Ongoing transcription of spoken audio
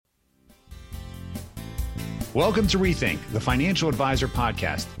Welcome to Rethink, the Financial Advisor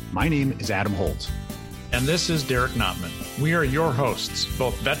Podcast. My name is Adam Holtz. And this is Derek Notman. We are your hosts,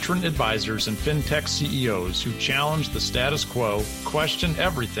 both veteran advisors and fintech CEOs who challenge the status quo, question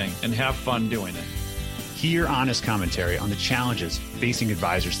everything, and have fun doing it. Hear honest commentary on the challenges facing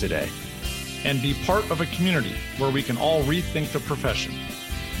advisors today. And be part of a community where we can all rethink the profession.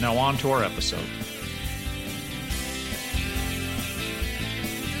 Now on to our episode.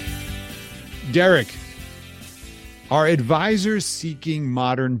 Derek, are advisors seeking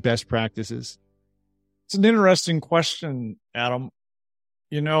modern best practices? It's an interesting question, Adam.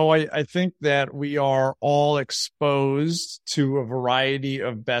 You know, I think that we are all exposed to a variety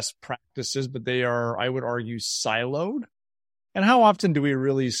of best practices, but they are, I would argue, siloed. And how often do we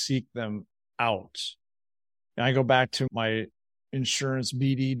really seek them out? And I go back to my insurance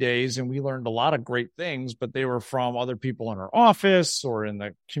BD days, and we learned a lot of great things, but they were from other people in our office or in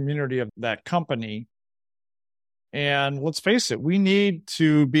the community of that company. And let's face it, we need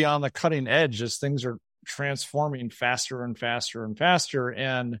to be on the cutting edge as things are transforming faster and faster and faster.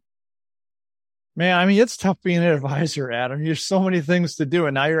 And man, I mean, it's tough being an advisor, Adam. There's so many things to do.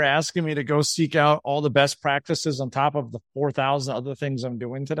 And now you're asking me to go seek out all the best practices on top of the 4,000 other things I'm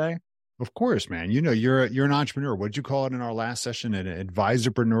doing today. Of course, man. You know, you're an entrepreneur. What'd you call it in our last session? An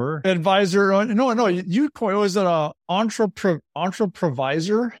advisorpreneur? Advisor. No. You was it an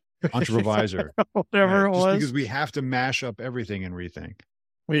entreprovisor? Entreprovisor. Whatever it was. Just because we have to mash up everything and rethink.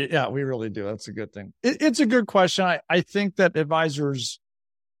 We really do. That's a good thing. It's a good question. I think that advisors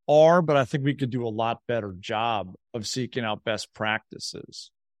are, but I think we could do a lot better job of seeking out best practices.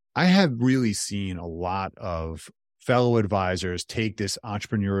 I have really seen a lot of fellow advisors take this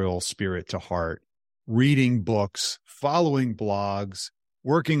entrepreneurial spirit to heart, reading books, following blogs,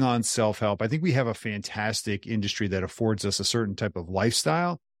 working on self-help. I think we have a fantastic industry that affords us a certain type of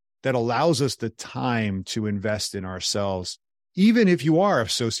lifestyle that allows us the time to invest in ourselves. Even if you are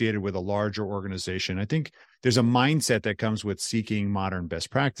associated with a larger organization, I think there's a mindset that comes with seeking modern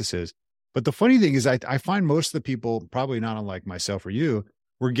best practices. But the funny thing is I find most of the people, probably not unlike myself or you,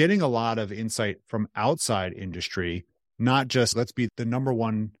 we're getting a lot of insight from outside industry, not just let's be the number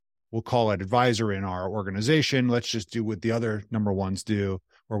one, we'll call it advisor in our organization. Let's just do what the other number ones do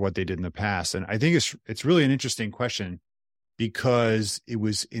or what they did in the past. And I think it's really an interesting question because it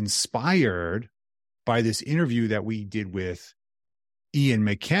was inspired by this interview that we did with Ian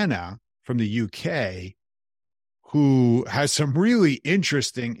McKenna from the UK, who has some really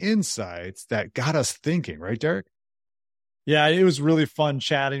interesting insights that got us thinking, right, Derek? Yeah, it was really fun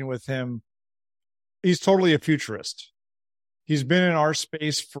chatting with him. He's totally a futurist. He's been in our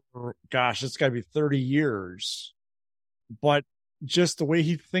space for, it's got to be 30 years. But just the way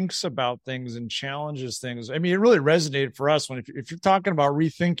he thinks about things and challenges things, I mean, it really resonated for us when if you're talking about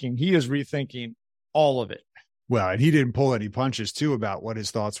rethinking, he is rethinking all of it. Well, and he didn't pull any punches too about what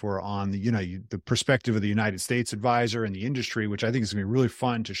his thoughts were on the perspective of the United States advisor and the industry, which I think is going to be really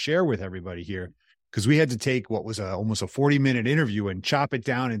fun to share with everybody here, because we had to take what was almost a 40-minute interview and chop it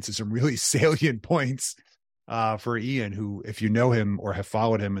down into some really salient points for Ian, who, if you know him or have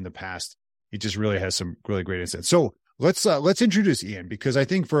followed him in the past, he just really has some really great insights. So let's introduce Ian, because I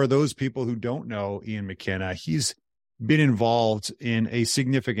think for those people who don't know Ian McKenna, he's been involved in a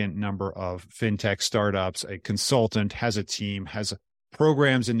significant number of fintech startups, a consultant, has a team, has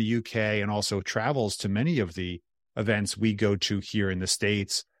programs in the UK, and also travels to many of the events we go to here in the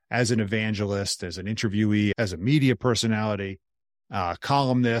States as an evangelist, as an interviewee, as a media personality,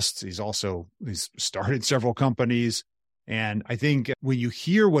 columnist. He's started several companies. And I think when you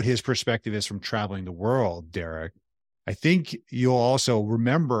hear what his perspective is from traveling the world, Derek, I think you'll also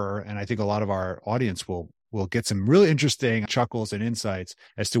remember, and I think a lot of our audience will get some really interesting chuckles and insights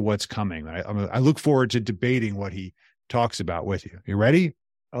as to what's coming. I look forward to debating what he talks about with you. You ready?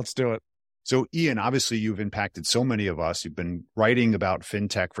 Let's do it. So Ian, obviously you've impacted so many of us. You've been writing about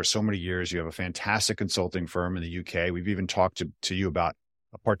fintech for so many years. You have a fantastic consulting firm in the UK. We've even talked to you about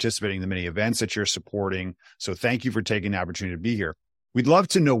participating in the many events that you're supporting. So thank you for taking the opportunity to be here. We'd love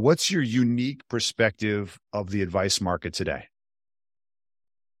to know, what's your unique perspective of the advice market today?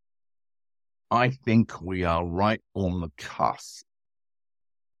 I think we are right on the cusp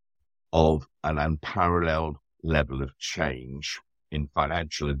of an unparalleled level of change in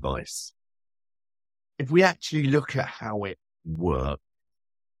financial advice. If we actually look at how it works,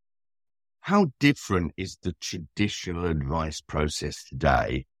 how different is the traditional advice process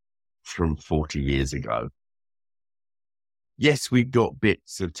today from 40 years ago? Yes, we've got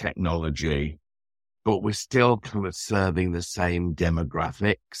bits of technology, but we're still kind of serving the same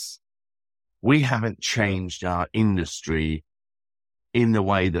demographics. We haven't changed our industry in the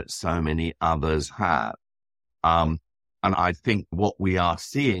way that so many others have. And I think what we are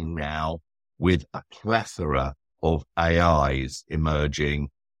seeing now with a plethora of AIs emerging,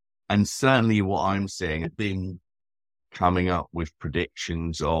 and certainly what I'm seeing has been coming up with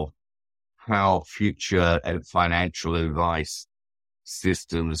predictions of how future financial advice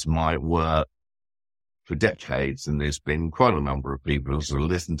systems might work for decades. And there's been quite a number of people who sort of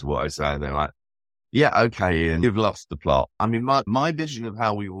listen to what I say. And they're like, yeah, okay, Ian, you've lost the plot. I mean, my vision of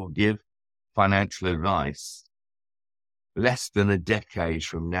how we will give financial advice less than a decade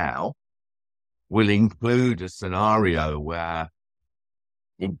from now will include a scenario where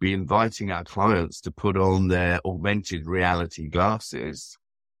we'll be inviting our clients to put on their augmented reality glasses,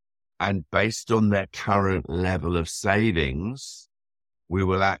 and based on their current level of savings, we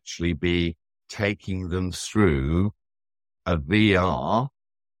will actually be taking them through a VR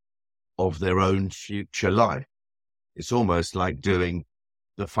of their own future life. It's almost like doing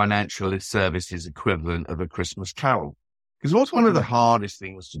the financial services equivalent of a Christmas Carol. Because what's one of the hardest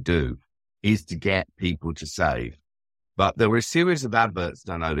things to do is to get people to save. But there were a series of adverts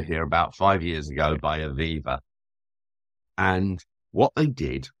done over here about 5 years ago by Aviva. And what they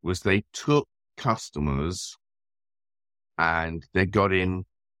did was they took customers and they got in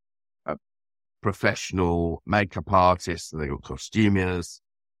a professional makeup artists, they got costumers,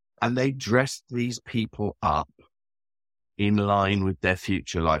 and they dressed these people up in line with their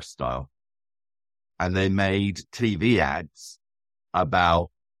future lifestyle. And they made TV ads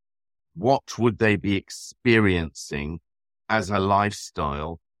about what would they be experiencing as a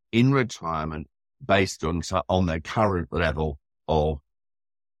lifestyle in retirement based on their current level of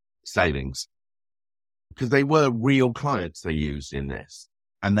savings. Because they were real clients they used in this,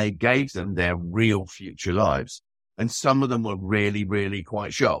 and they gave them their real future lives. And some of them were really, really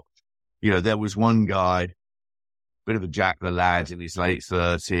quite shocked. You know, there was one guy, bit of a Jack the Lad in his late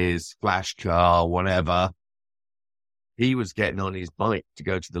 30s, flash car, whatever. He was getting on his bike to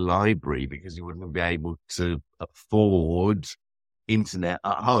go to the library because he wouldn't be able to afford internet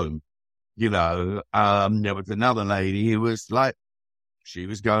at home. You know, there was another lady who was like, she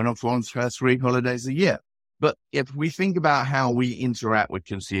was going off on her 3 holidays a year. But if we think about how we interact with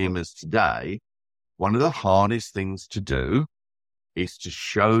consumers today, one of the hardest things to do is to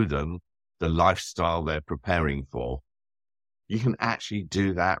show them the lifestyle they're preparing for. You can actually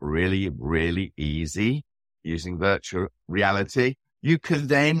do that really, really easy using virtual reality. You can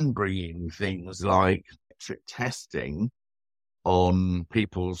then bring in things like testing on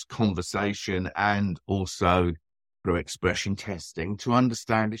people's conversation and also through expression testing to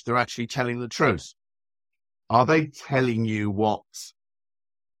understand if they're actually telling the truth. Are they telling you what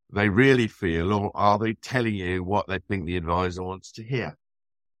they really feel, or are they telling you what they think the advisor wants to hear?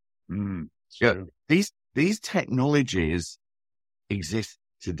 Yeah, these technologies exist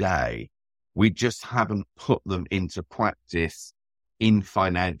today. We just haven't put them into practice in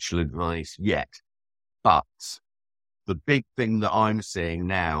financial advice yet. But the big thing that I'm seeing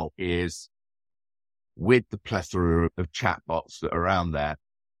now is with the plethora of chatbots that are around there,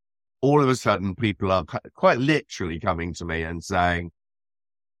 all of a sudden people are quite literally coming to me and saying,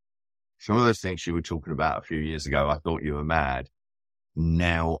 some of those things you were talking about a few years ago, I thought you were mad.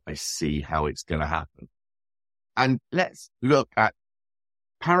 Now I see how it's going to happen. And let's look at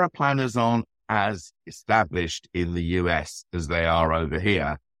paraplanners aren't as established in the US as they are over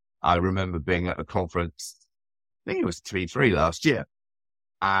here. I remember being at a conference, I think it was T3 last year,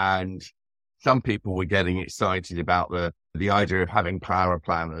 and some people were getting excited about the idea of having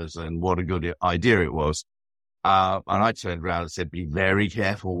paraplanners and what a good idea it was. And I turned around and said, be very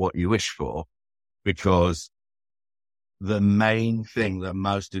careful what you wish for, because the main thing that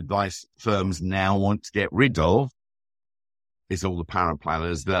most advice firms now want to get rid of is all the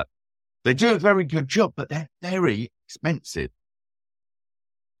paraplanners that they do a very good job, but they're very expensive.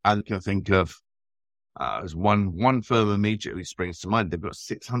 And I can think of, as one firm immediately springs to mind, they've got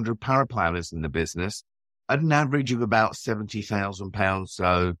 600 paraplanners in the business at an average of about £70,000.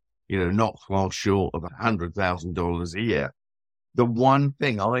 So, you know, not far short of $100,000 a year. The one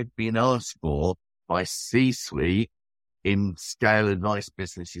thing I've been asked for by C-suite in scale advice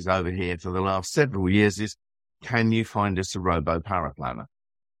businesses over here for the last several years is, can you find us a robo paraplanner?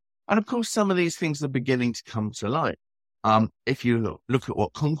 And of course, some of these things are beginning to come to light. If you look at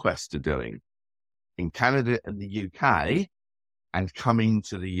what Conquest are doing in Canada and the UK and coming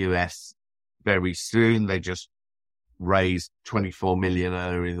to the US very soon, they just raised 24 million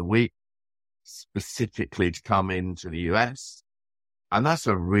earlier in the week, specifically to come into the US. And that's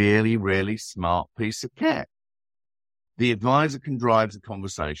a really, really smart piece of kit. The advisor can drive the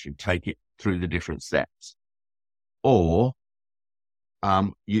conversation, take it through the different steps. Or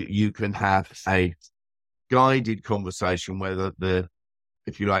you can have a guided conversation, whether the,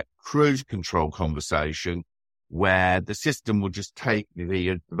 if you like, cruise control conversation, where the system will just take the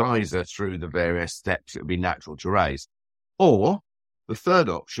advisor through the various steps it would be natural to raise. Or the third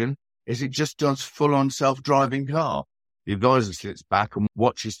option is it just does full-on self-driving car. The advisor sits back and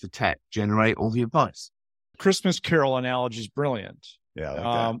watches the tech generate all the advice. Christmas Carol analogy is brilliant. Yeah,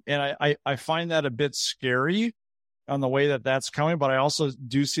 I like that. And I find that a bit scary on the way that that's coming, but I also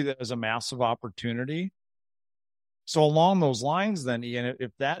do see that as a massive opportunity. So along those lines, then, Ian,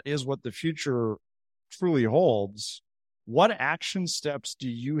 if that is what the future truly holds, what action steps do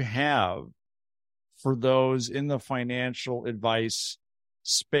you have for those in the financial advice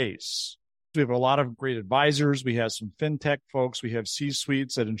space? We have a lot of great advisors. We have some fintech folks. We have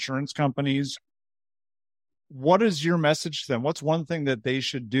C-suites at insurance companies. What is your message to them? What's one thing that they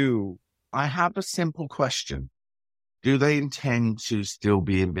should do? I have a simple question. Do they intend to still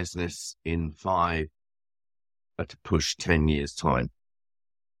be in business in 5, to push 10 years' time?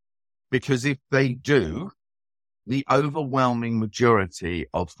 Because if they do, the overwhelming majority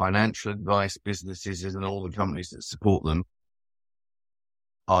of financial advice businesses and all the companies that support them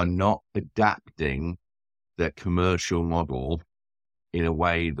are not adapting their commercial model in a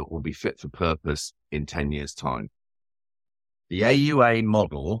way that will be fit for purpose in 10 years' time. The AUA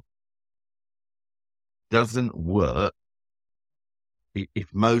model doesn't work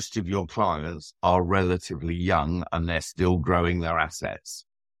if most of your clients are relatively young and they're still growing their assets.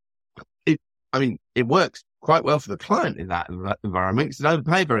 It works quite well for the client in that environment because they don't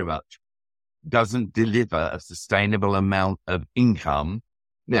pay very much. Doesn't deliver a sustainable amount of income.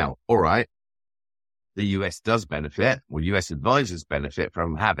 Now, all right, the US does benefit, well, US advisors benefit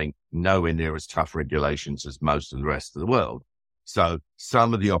from having nowhere near as tough regulations as most of the rest of the world. So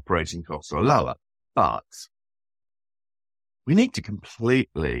some of the operating costs are lower, but we need to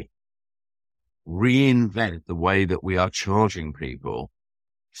completely reinvent the way that we are charging people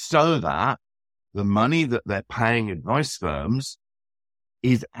so that the money that they're paying advice firms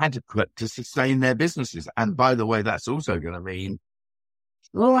is adequate to sustain their businesses. And by the way, that's also going to mean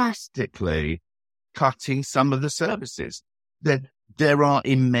drastically cutting some of the services. There are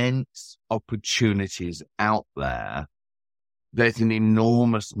immense opportunities out there. There's an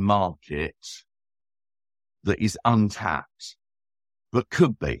enormous market that is untapped, but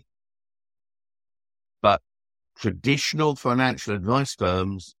could be. But traditional financial advice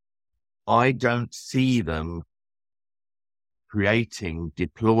firms, I don't see them creating,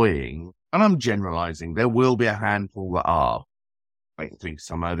 deploying, and I'm generalizing, there will be a handful that are. I think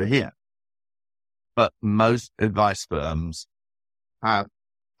some over here. But most advice firms have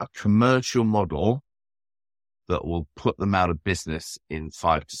a commercial model that will put them out of business in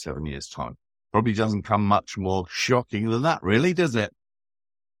 5 to 7 years' time. Probably doesn't come much more shocking than that, really, does it?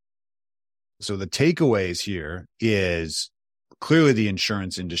 So the takeaways here is clearly the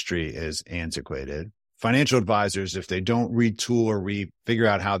insurance industry is antiquated. Financial advisors, if they don't retool or figure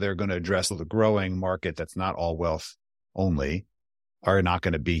out how they're going to address the growing market that's not all wealth only, are not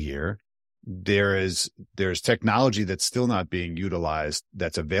going to be here. There's technology that's still not being utilized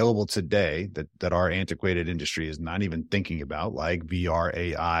that's available today that our antiquated industry is not even thinking about, like VR,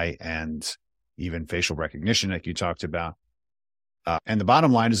 AI, and even facial recognition, like you talked about. And the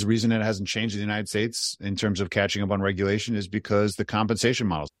bottom line is the reason it hasn't changed in the United States in terms of catching up on regulation is because the compensation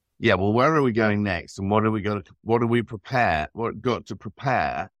models. Yeah, well, where are we going next? And what do we prepare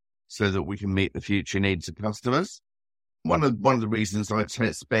so that we can meet the future needs of customers? One of the reasons I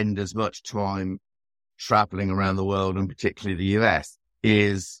spend as much time traveling around the world, and particularly the US,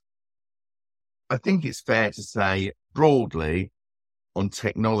 is I think it's fair to say broadly on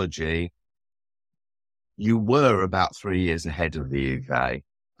technology, you were about 3 years ahead of the UK.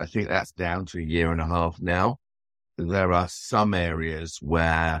 I think that's down to 1.5 years now. There are some areas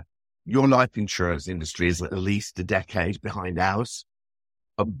where your life insurance industry is at least a decade behind ours.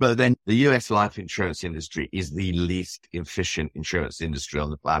 But then the US life insurance industry is the least efficient insurance industry on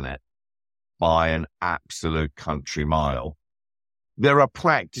the planet by an absolute country mile. There are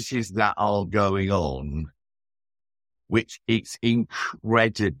practices that are going on, which it's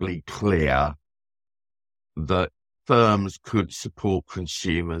incredibly clear that firms could support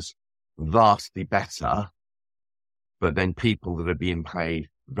consumers vastly better, but then people that are being paid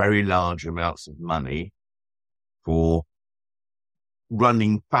very large amounts of money for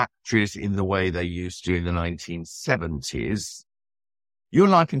running factories in the way they used to in the 1970s, your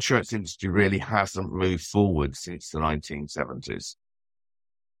life insurance industry really hasn't moved forward since the 1970s.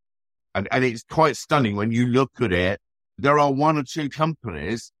 And it's quite stunning when you look at it. There are one or two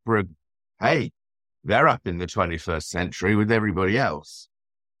companies they're up in the 21st century with everybody else.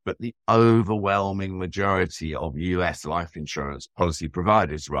 but the overwhelming majority of US life insurance policy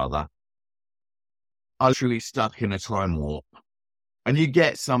providers, rather, are literally stuck in a time warp. And you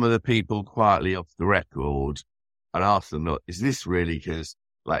get some of the people quietly off the record and ask them, look, is this really because,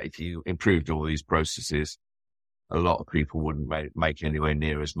 like, if you improved all these processes, a lot of people wouldn't make anywhere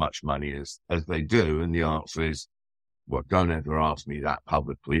near as much money as they do? And the answer is, well, don't ever ask me that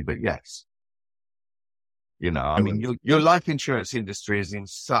publicly, but yes. You know, I mean, your life insurance industry is in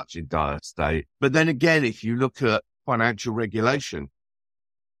such a dire state. But then again, if you look at financial regulation,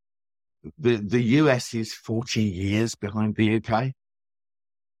 the US is 40 years behind the UK.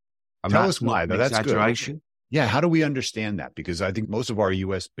 And tell us why, though. That's exaggeration. Good. Yeah. How do we understand that? Because I think most of our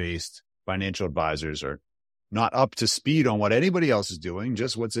US based financial advisors are not up to speed on what anybody else is doing,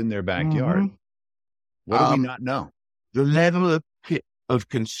 just what's in their backyard. Mm-hmm. What do we not know? The level of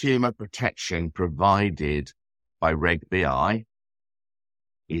consumer protection provided by Reg BI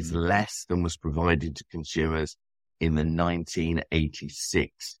is less than was provided to consumers in the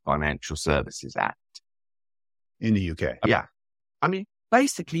 1986 Financial Services Act. In the UK. Yeah. I mean,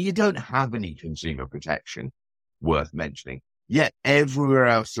 basically, you don't have any consumer protection worth mentioning. Yet everywhere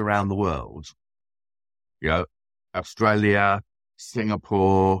else around the world, you know, Australia,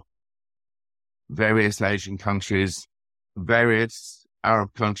 Singapore, various Asian countries, various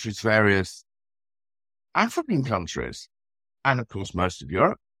Arab countries, various African countries, and of course most of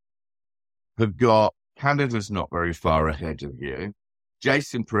Europe, have got, Canada's not very far ahead of you.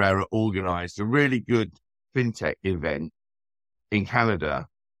 Jason Pereira organized a really good fintech event in Canada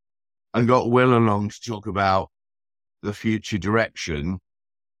and got well along to talk about the future direction.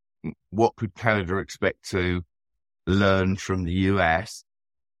 What could Canada expect to learn from the US?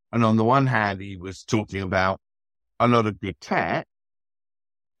 And on the one hand, he was talking about a lot of good tech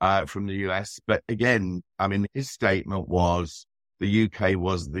from the US. But again, I mean, his statement was the UK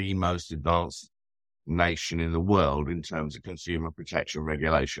was the most advanced nation in the world in terms of consumer protection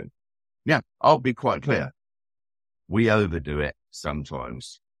regulation. Yeah, I'll be quite clear. We overdo it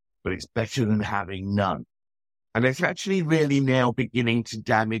sometimes, but it's better than having none. And it's actually really now beginning to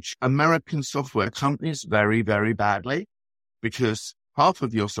damage American software companies very, very badly, because half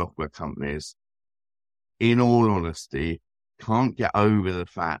of your software companies, in all honesty, can't get over the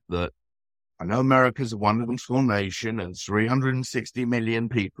fact that, I know America's a wonderful nation and 360 million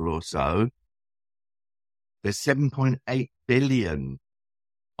people or so. There's 7.8 billion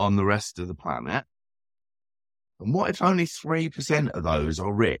on the rest of the planet. And what if only 3% of those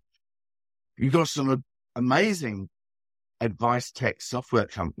are rich? You've got some amazing advice tech software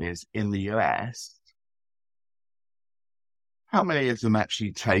companies in the US. How many of them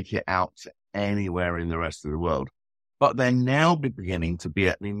actually take it out to anywhere in the rest of the world? But they're now beginning to be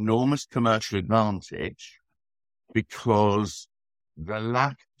at an enormous commercial advantage because the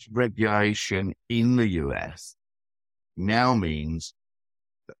lack of regulation in the US now means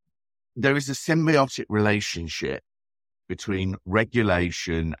that there is a symbiotic relationship between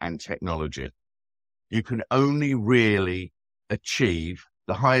regulation and technology. You can only really achieve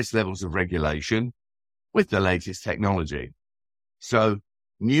the highest levels of regulation with the latest technology. So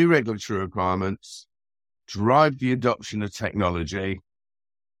new regulatory requirements drive the adoption of technology.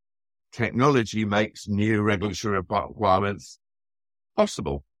 Technology makes new regulatory requirements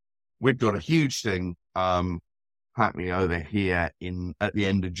possible. We've got a huge thing happening over here at the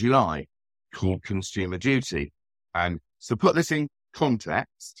end of July called Consumer Duty. And so put this in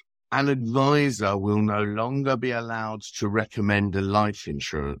context, an advisor will no longer be allowed to recommend a life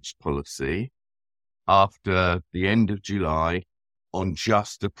insurance policy after the end of July on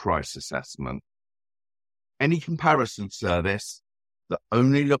just a price assessment. Any comparison service that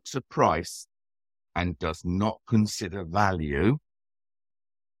only looks at price and does not consider value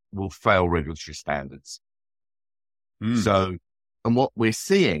will fail regulatory standards. So, and what we're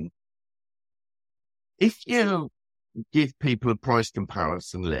seeing, if you give people a price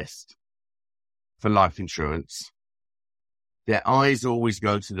comparison list for life insurance, their eyes always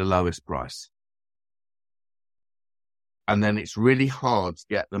go to the lowest price. And then it's really hard to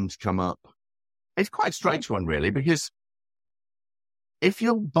get them to come up. It's quite a strange one, really, because if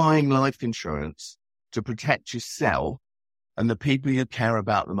you're buying life insurance to protect yourself and the people you care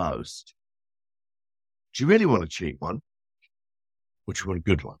about the most, do you really want a cheap one? Or do you want a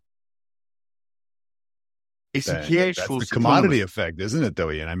good one? It's a huge that's the commodity effect, isn't it,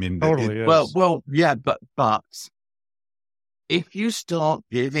 though, Ian? I mean, Totally is. Well, yeah, but if you start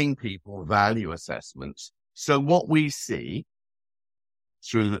giving people value assessments, so what we see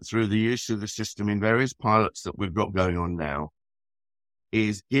through the use of the system in various pilots that we've got going on now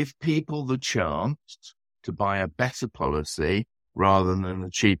is give people the chance to buy a better policy rather than the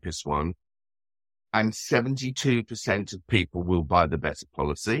cheapest one. And 72% of people will buy the better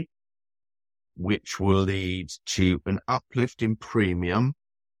policy, which will lead to an uplift in premium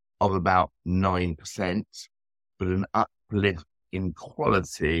of about 9%, but an uplift in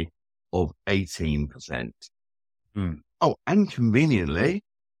quality of 18%. Oh, and conveniently,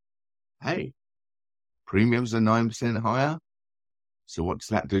 hey, premiums are 9% higher. So what does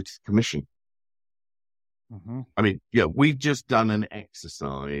that do to commission? I mean, yeah, we've just done an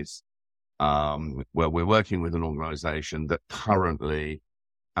exercise where we're working with an organization that currently,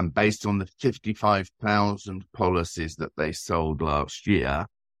 and based on the 55,000 policies that they sold last year,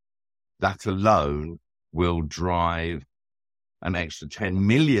 that alone will drive an extra 10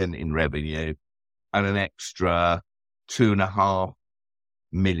 million in revenue and an extra 2.5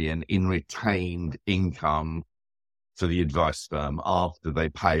 million in retained income to the advice firm after they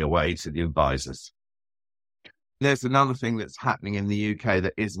pay away to the advisors. There's another thing that's happening in the UK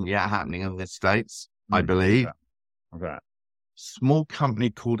that isn't yet happening in the States, I believe. Okay. Small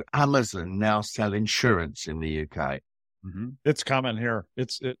company called Amazon now sell insurance in the UK. It's coming here.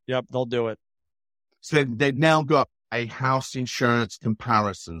 Yep, they'll do it. So they've now got a house insurance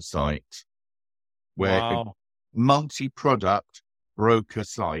comparison site where a multi-product broker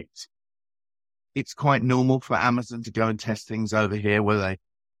site. It's quite normal for Amazon to go and test things over here where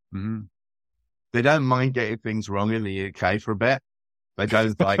they don't mind getting things wrong in the UK for a bit. They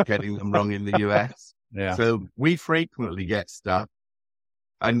don't like getting them wrong in the US. Yeah. So we frequently get stuff,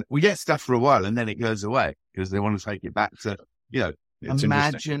 and we get stuff for a while and then it goes away because they want to take it back to,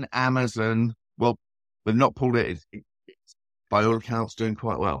 imagine Amazon. Well, they've not pulled it. It's by all accounts doing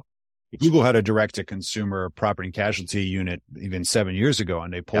quite well. Google had a direct-to-consumer property and casualty unit even 7 years ago,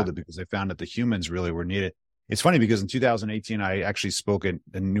 and they pulled it because they found that the humans really were needed. It's funny because in 2018, I actually spoke in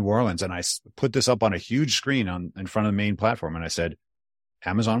New Orleans, and I put this up on a huge screen in front of the main platform, and I said,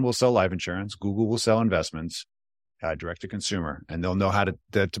 Amazon will sell life insurance, Google will sell investments, direct-to-consumer, and they'll know how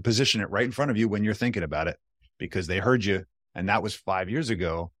to position it right in front of you when you're thinking about it because they heard you, and that was 5 years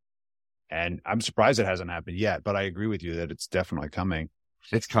ago, and I'm surprised it hasn't happened yet, but I agree with you that it's definitely coming.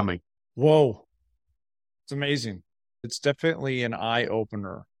 It's coming. Whoa. It's amazing. It's definitely an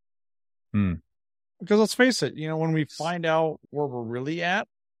eye-opener. Because let's face it, when we find out where we're really at,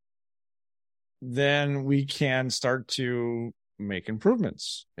 then we can start to make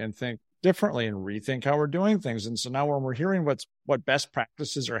improvements and think differently and rethink how we're doing things. And so now when we're hearing what best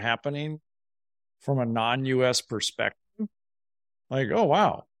practices are happening from a non-US perspective, like, oh,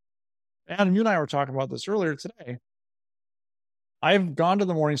 wow. Adam, you and I were talking about this earlier today. I've gone to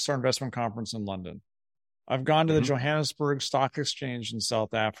the Morningstar Investment Conference in London. I've gone to the Johannesburg Stock Exchange in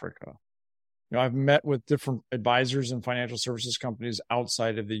South Africa. I've met with different advisors and financial services companies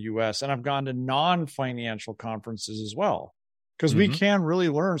outside of the U.S., and I've gone to non-financial conferences as well, because we can really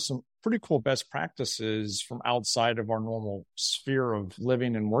learn some pretty cool best practices from outside of our normal sphere of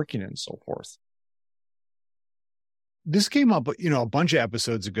living and working and so forth. This came up, a bunch of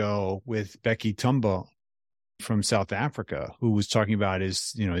episodes ago with Becky Tumba from South Africa, who was talking about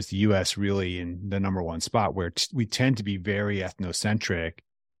is the U.S. really in the number one spot where we tend to be very ethnocentric.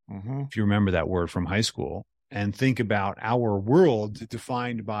 If you remember that word from high school, and think about our world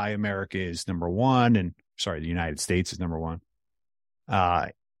defined by America is number one, the United States is number one.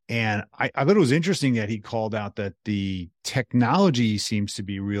 And I thought it was interesting that he called out that the technology seems to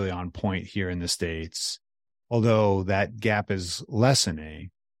be really on point here in the States, although that gap is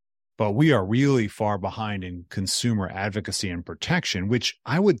lessening. But we are really far behind in consumer advocacy and protection, which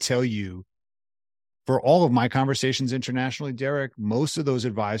I would tell you, for all of my conversations internationally, Derek, most of those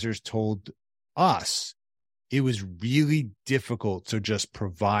advisors told us it was really difficult to just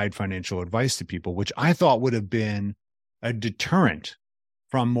provide financial advice to people, which I thought would have been a deterrent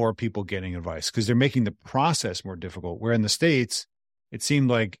from more people getting advice because they're making the process more difficult. Where in the States, it seemed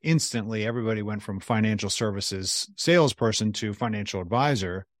like instantly everybody went from financial services salesperson to financial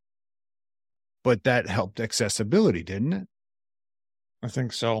advisor, but that helped accessibility, didn't it? I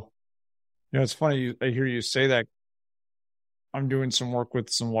think so. It's funny. I hear you say that. I'm doing some work with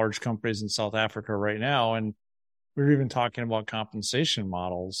some large companies in South Africa right now, and we're even talking about compensation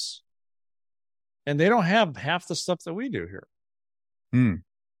models. And they don't have half the stuff that we do here.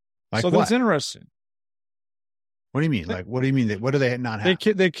 Like so what? That's interesting. What do you mean? What do you mean? What do they not have?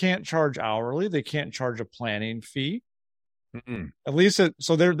 They can't charge hourly. They can't charge a planning fee. At least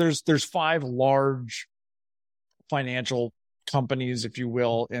there's 5 large financial companies, if you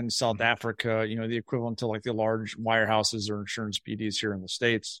will, in South Africa, the equivalent to like the large wirehouses or insurance PDs here in the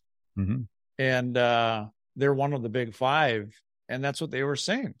States. And they're one of the big 5. And that's what they were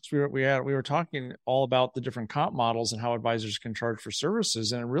saying. So we were talking all about the different comp models and how advisors can charge for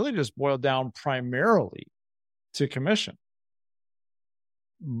services. And it really just boiled down primarily to commission.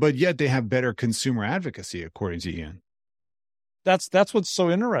 But yet they have better consumer advocacy, according to Ian. That's what's so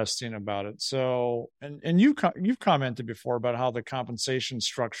interesting about it. So, and you've commented before about how the compensation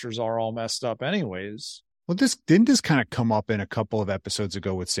structures are all messed up anyways. Well, didn't this kind of come up in a couple of episodes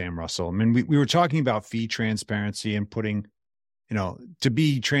ago with Sam Russell? I mean, we were talking about fee transparency and putting, to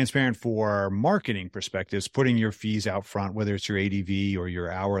be transparent for marketing perspectives, putting your fees out front, whether it's your ADV or your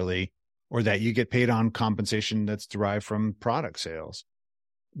hourly, or that you get paid on compensation that's derived from product sales,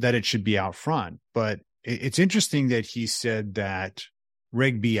 that it should be out front. But it's interesting that he said that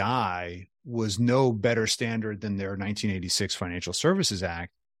Reg BI was no better standard than their 1986 Financial Services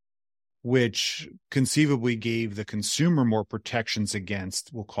Act, which conceivably gave the consumer more protections against,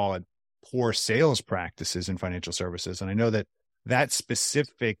 we'll call it, poor sales practices in financial services. And I know that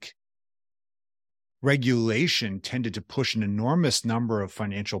specific regulation tended to push an enormous number of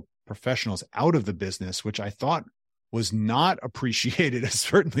financial professionals out of the business, which I thought was not appreciated,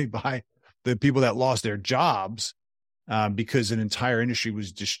 certainly by the people that lost their jobs, because an entire industry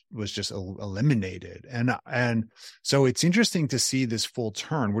was just eliminated. And so it's interesting to see this full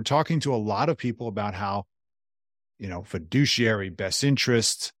turn. We're talking to a lot of people about how, fiduciary best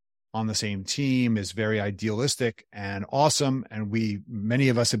interest on the same team is very idealistic and awesome. And many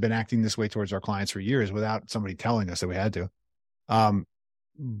of us have been acting this way towards our clients for years without somebody telling us that we had to.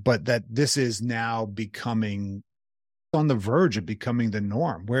 But that this is now becoming on the verge of becoming the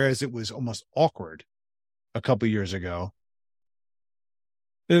norm, whereas it was almost awkward a couple of years ago.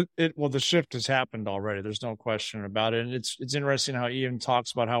 Well, the shift has happened already. There's no question about it. And it's interesting how Ian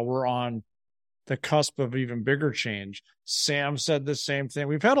talks about how we're on the cusp of even bigger change. Sam said the same thing.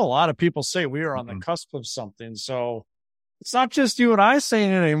 We've had a lot of people say we are on the cusp of something. So it's not just you and I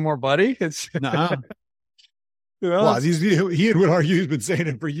saying it anymore, buddy. It's well, he would argue he's been saying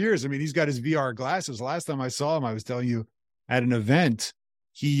it for years. I mean, he's got his VR glasses. Last time I saw him, I was telling you at an event,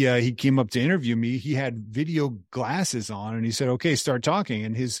 he came up to interview me. He had video glasses on and he said, okay, start talking.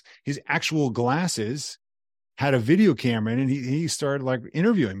 And his actual glasses had a video camera in and he started like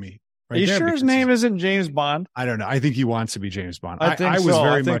interviewing me. Right. Are you sure his name isn't James Bond? I don't know. I think he wants to be James Bond. I was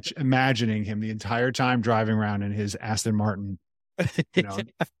very much imagining him the entire time driving around in his Aston Martin.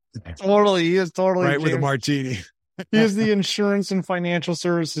 Totally. He is totally right James. With a martini. He is the insurance and financial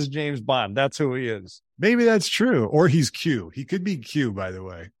services James Bond. That's who he is. Maybe that's true. Or he's Q. He could be Q, by the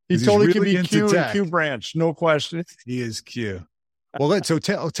way. He totally could be Q and Q branch. No question. He is Q. Well, so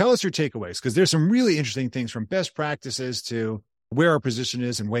tell us your takeaways, because there's some really interesting things from best practices to where our position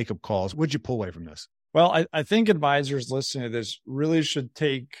is and wake-up calls. What'd you pull away from this? Well, I think advisors listening to this really should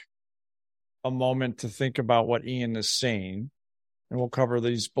take a moment to think about what Ian is saying. And we'll cover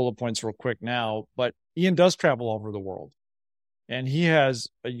these bullet points real quick now. But Ian does travel all over the world. And he has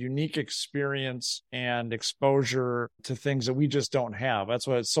a unique experience and exposure to things that we just don't have. That's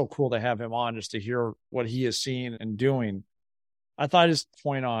why it's so cool to have him on, just to hear what he is seeing and doing. I thought his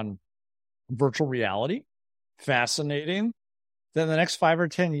point on virtual reality, fascinating. Then the next 5 or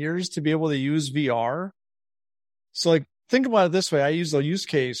 10 years to be able to use VR. So think about it this way. I use the use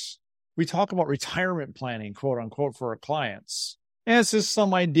case. We talk about retirement planning, quote unquote, for our clients. And it's just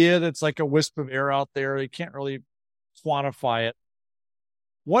some idea that's like a wisp of air out there. You can't really quantify it.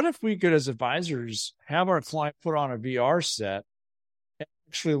 What if we could, as advisors, have our client put on a VR set and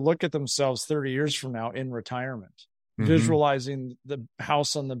actually look at themselves 30 years from now in retirement, visualizing the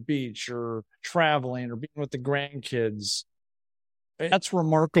house on the beach or traveling or being with the grandkids? That's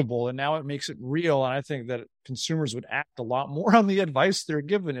remarkable. And now it makes it real. And I think that consumers would act a lot more on the advice they're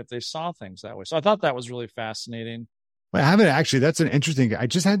given if they saw things that way. So I thought that was really fascinating. Well, I haven't actually. That's an interesting. I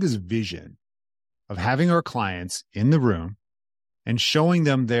just had this vision of having our clients in the room and showing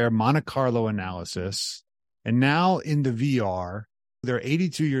them their Monte Carlo analysis. And now in the VR, they're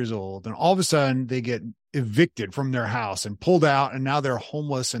 82 years old. And all of a sudden they get evicted from their house and pulled out. And now they're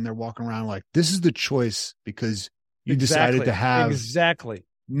homeless and they're walking around like, this is the choice because you decided to have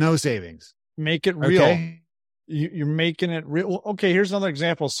no savings. Make it real. Okay. You're making it real. Okay, here's another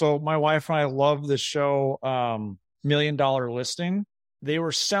example. So my wife and I love the show $1 Million Listing. They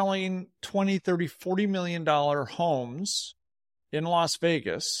were selling $20, $30, $40 million homes in Las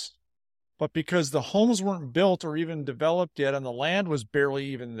Vegas. But because the homes weren't built or even developed yet and the land was barely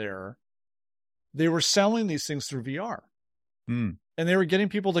even there, they were selling these things through VR. And they were getting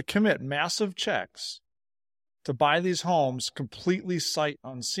people to commit massive checks to buy these homes completely sight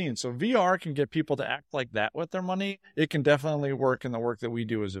unseen. So VR can get people to act like that with their money. It can definitely work in the work that we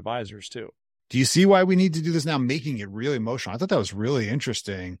do as advisors too. Do you see why we need to do this now, making it really emotional? I thought that was really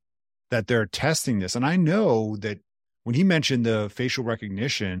interesting that they're testing this. And I know that when he mentioned the facial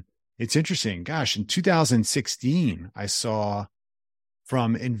recognition, it's interesting. Gosh, in 2016, I saw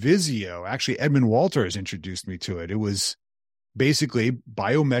from Invisio, actually Edmund Walters introduced me to it. It was basically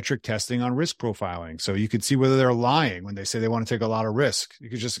biometric testing on risk profiling. So you could see whether they're lying when they say they want to take a lot of risk. You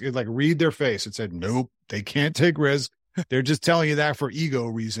could just like read their face. It said, nope, they can't take risk. They're just telling you that for ego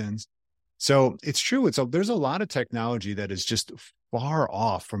reasons. So it's true. There's a lot of technology that is just far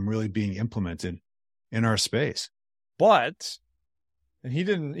off from really being implemented in our space. But, and he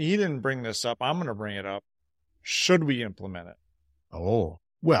didn't bring this up. I'm going to bring it up. Should we implement it? Oh,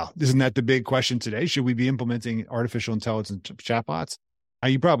 well, isn't that the big question today? Should we be implementing artificial intelligence chatbots?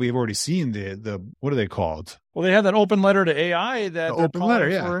 You probably have already seen the what are they called? Well, they have that open letter to AI that the open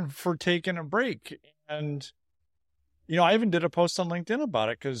letter, for taking a break. And, I even did a post on LinkedIn about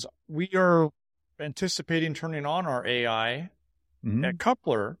it because we are anticipating turning on our AI at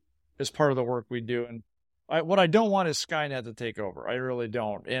Coupler as part of the work we do. And what I don't want is Skynet to take over. I really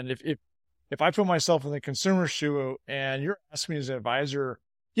don't. And if I put myself in the consumer shoe and you're asking me as an advisor,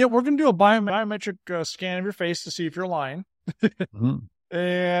 yeah, we're going to do a biometric scan of your face to see if you're lying.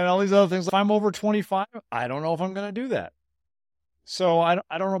 And all these other things. If I'm over 25, I don't know if I'm going to do that. So I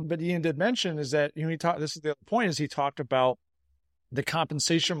don't know. But Ian did mention is that, this is the other point, is he talked about the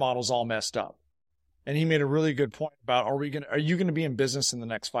compensation models all messed up. And he made a really good point about, are you going to be in business in the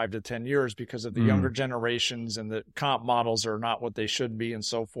next 5 to 10 years because of the younger generations and the comp models are not what they should be and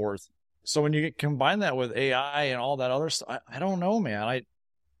so forth. So when you combine that with AI and all that other stuff, I don't know, man.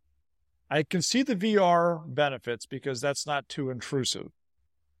 I can see the VR benefits because that's not too intrusive.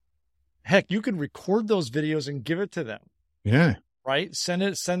 Heck, you could record those videos and give it to them. Yeah. Right? Send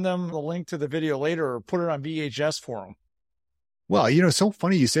them the link to the video later or put it on VHS for them. Well, it's so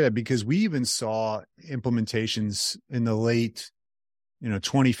funny you say that because we even saw implementations in the late,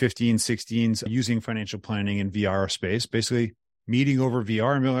 2015, 16 using financial planning in VR space, basically meeting over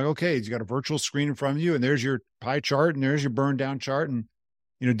VR and being like, okay, you got a virtual screen in front of you and there's your pie chart and there's your burn down chart. And,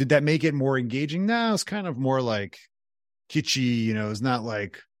 did that make it more engaging? No, it's kind of more like kitschy, it's not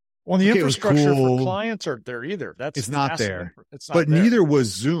like, well, the infrastructure for clients aren't there either. It's not there. It's not but there. Neither was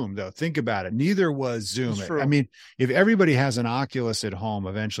Zoom, though. Think about it. Neither was Zoom. I mean, if everybody has an Oculus at home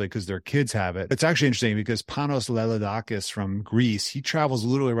eventually because their kids have it, it's actually interesting because Panos Lelodakis from Greece, he travels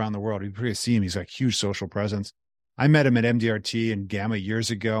literally around the world. You can see him. He's got huge social presence. I met him at MDRT and Gamma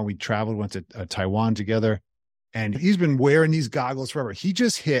years ago. We traveled, went to Taiwan together, and he's been wearing these goggles forever. He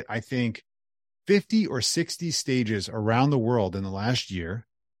just hit, I think, 50 or 60 stages around the world in the last year,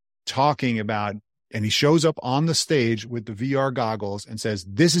 talking about, and he shows up on the stage with the VR goggles and says,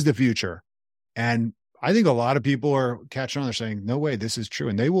 this is the future. And I think a lot of people are catching on. They're saying, no way, this is true.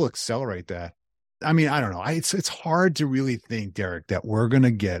 And they will accelerate that. I mean, I don't know. It's hard to really think, Derek, that we're going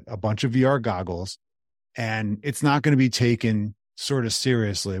to get a bunch of VR goggles and it's not going to be taken sort of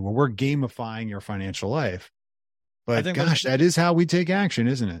seriously when we're gamifying your financial life. But gosh, that is how we take action,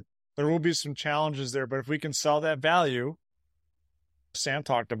 isn't it? There will be some challenges there, but if we can sell that value, Sam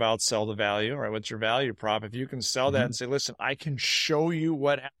talked about sell the value, right? What's your value prop? If you can sell that and say, listen, I can show you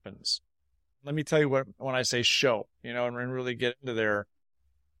what happens. Let me tell you what, when I say show, and really get into there,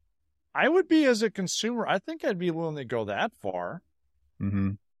 I would be, as a consumer, I think I'd be willing to go that far.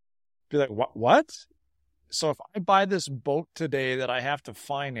 Be like, what? So if I buy this boat today that I have to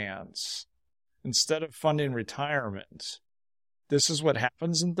finance instead of funding retirement, this is what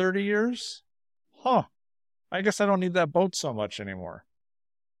happens in 30 years? Huh. I guess I don't need that boat so much anymore.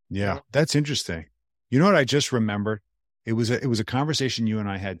 Yeah, that's interesting. You know what I just remembered? It was a conversation you and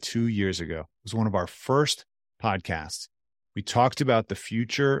I had 2 years ago. It was one of our first podcasts. We talked about the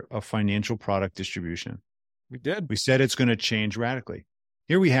future of financial product distribution. We did. We said it's going to change radically.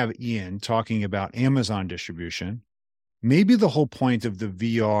 Here we have Ian talking about Amazon distribution. Maybe the whole point of the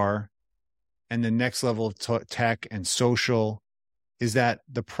VR and the next level of tech and social is that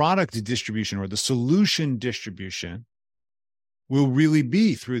the product distribution or the solution distribution will really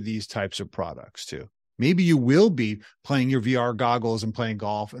be through these types of products too. Maybe you will be playing your VR goggles and playing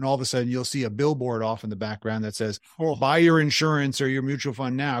golf, and all of a sudden you'll see a billboard off in the background that says, buy your insurance or your mutual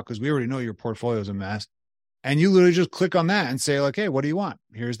fund now, because we already know your portfolio is a mess. And you literally just click on that and say, like, hey, what do you want?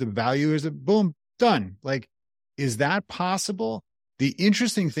 Here's the value. Here's the boom, done. Like, is that possible? The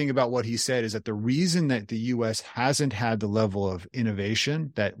interesting thing about what he said is that the reason that the U.S. hasn't had the level of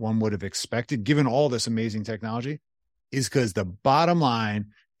innovation that one would have expected, given all this amazing technology, is because the bottom line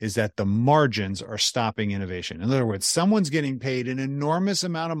is that the margins are stopping innovation. In other words, someone's getting paid an enormous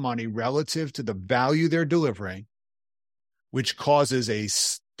amount of money relative to the value they're delivering, which causes a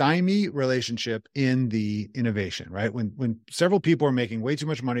stymie relationship in the innovation, right? When several people are making way too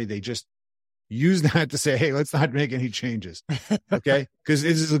much money, they just use that to say, hey, let's not make any changes. Okay. Because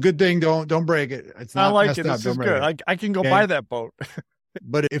this is a good thing. Don't break it. It's not I like messed it. up. This Don't is break good. it. I can go Okay? buy that boat.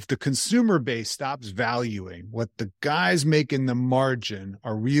 But if the consumer base stops valuing what the guys making the margin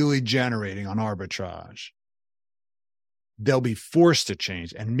are really generating on arbitrage, they'll be forced to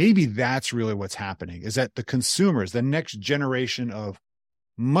change. And maybe that's really what's happening, is that the consumers, the next generation of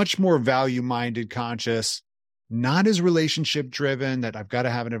much more value-minded, conscious, not as relationship-driven, that I've got to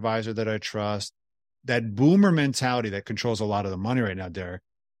have an advisor that I trust, that boomer mentality that controls a lot of the money right now, Derek,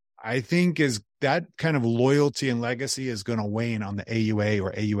 I think is that kind of loyalty and legacy is going to wane on the AUA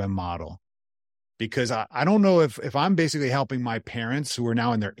or AUM model. Because I don't know if I'm basically helping my parents who are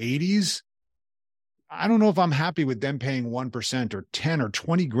now in their 80s, I don't know if I'm happy with them paying 1% or 10 or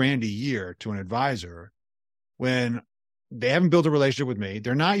 20 grand a year to an advisor when they haven't built a relationship with me.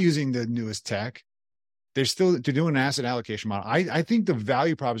 They're not using the newest tech. They're doing an asset allocation model. I think the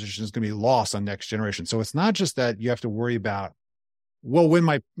value proposition is going to be lost on next generation. So it's not just that you have to worry about, well, when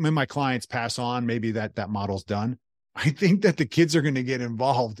my clients pass on, maybe that model's done. I think that the kids are going to get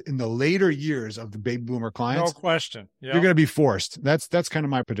involved in the later years of the baby boomer clients. No question. Yep. They're going to be forced. That's kind of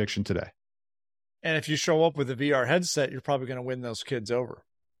my prediction today. And if you show up with a VR headset, you're probably going to win those kids over.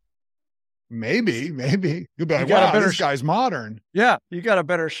 Maybe. You'll be like, got a wow, better this guy's modern. Yeah, you got a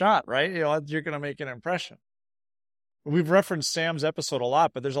better shot, right? You're going to make an impression. We've referenced Sam's episode a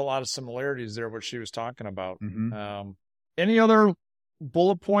lot, but there's a lot of similarities there, what she was talking about. Mm-hmm. Any other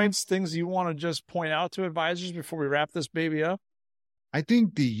bullet points, things you want to just point out to advisors before we wrap this baby up? I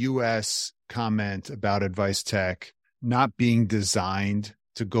think the U.S. comment about advice tech not being designed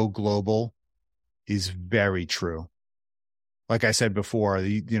to go global is very true. Like I said before,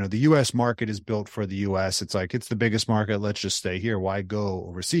 the U.S. market is built for the U.S. It's like, it's the biggest market. Let's just stay here. Why go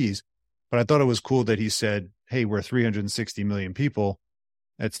overseas? But I thought it was cool that he said, hey, we're 360 million people.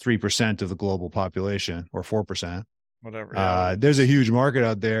 That's 3% of the global population, or 4%. Whatever. Yeah. There's a huge market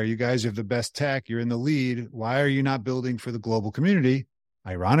out there. You guys have the best tech. You're in the lead. Why are you not building for the global community?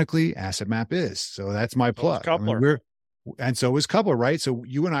 Ironically, Asset Map is. So that's my plug. And so is Coupler, right? So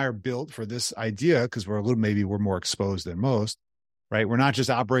you and I are built for this idea because we're more exposed than most, right? We're not just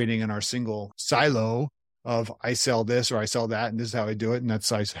operating in our single silo of I sell this or I sell that and this is how I do it. And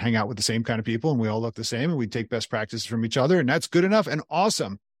that's, I hang out with the same kind of people and we all look the same and we take best practices from each other. And that's good enough and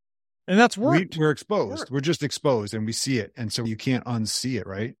awesome. And that's worked. We're exposed. We're just exposed and we see it. And so you can't unsee it,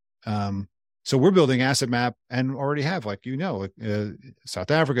 right? So we're building Asset Map and already have, South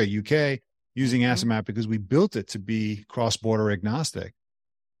Africa, UK, using Asset Map because we built it to be cross-border agnostic.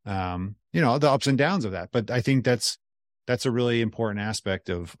 The ups and downs of that. But I think that's a really important aspect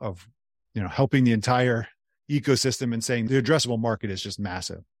of helping the entire ecosystem and saying the addressable market is just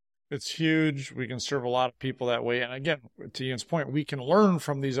massive. It's huge. We can serve a lot of people that way. And again, to Ian's point, we can learn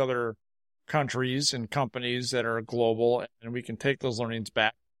from these other countries and companies that are global, and we can take those learnings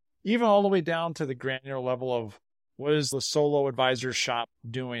back, even all the way down to the granular level of what is the solo advisor shop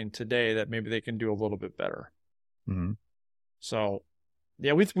doing today that maybe they can do a little bit better. Mm-hmm. So,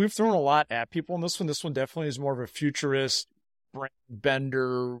 yeah, we've thrown a lot at people in this one. This one definitely is more of a futurist, brand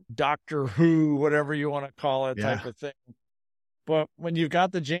bender, Doctor Who, whatever you want to call it, type of thing. But when you've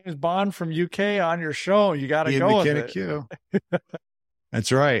got the James Bond from UK on your show, you got to go McKenna with it. Q.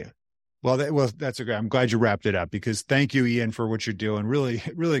 That's right. Well, that's okay. I'm glad you wrapped it up because thank you, Ian, for what you're doing. Really,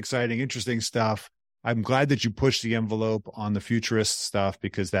 really exciting, interesting stuff. I'm glad that you pushed the envelope on the futurist stuff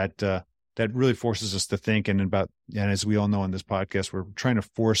because that really forces us to think and as we all know in this podcast, we're trying to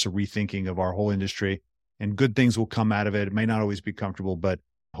force a rethinking of our whole industry and good things will come out of it. It may not always be comfortable, but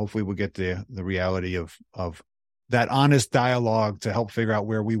hopefully we'll get the reality of that honest dialogue to help figure out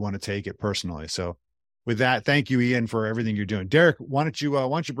where we want to take it personally. So with that, thank you, Ian, for everything you're doing. Derek, why don't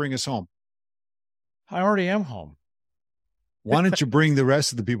you bring us home? I already am home. Why don't you bring the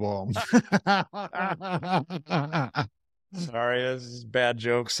rest of the people home? Sorry, this is bad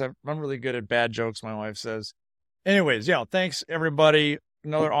jokes. I'm really good at bad jokes, my wife says. Anyways, thanks everybody.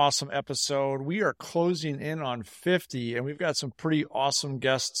 Another awesome episode. We are closing in on 50 and we've got some pretty awesome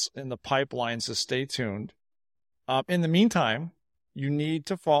guests in the pipeline, so stay tuned. In the meantime, you need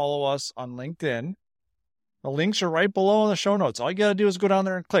to follow us on LinkedIn. The links are right below in the show notes. All you got to do is go down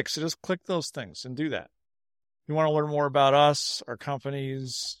there and click. So just click those things and do that. If you want to learn more about us, our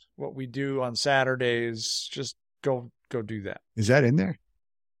companies, what we do on Saturdays, just go do that. Is that in there?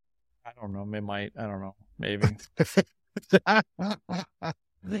 I don't know. It might. I don't know. Maybe.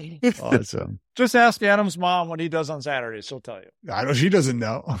 Awesome. Just ask Adam's mom what he does on Saturdays. She'll tell you. She doesn't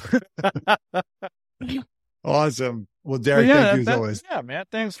know. Awesome. Well, Derek, thank you as always. Yeah, Matt,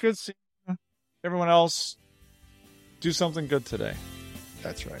 thanks. Good seeing you. Everyone else, do something good today.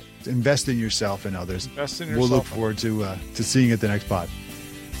 That's right. Invest in yourself and others. Invest in yourself. We'll look forward to seeing you at the next pod.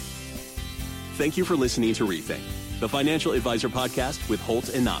 Thank you for listening to Rethink, the Financial Advisor Podcast with Holt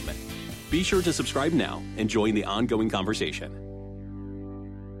and Notman. Be sure to subscribe now and join the ongoing conversation.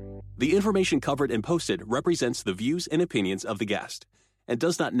 The information covered and posted represents the views and opinions of the guest and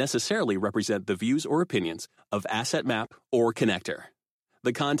does not necessarily represent the views or opinions of Asset Map or Connector.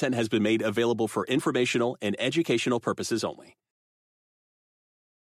 The content has been made available for informational and educational purposes only.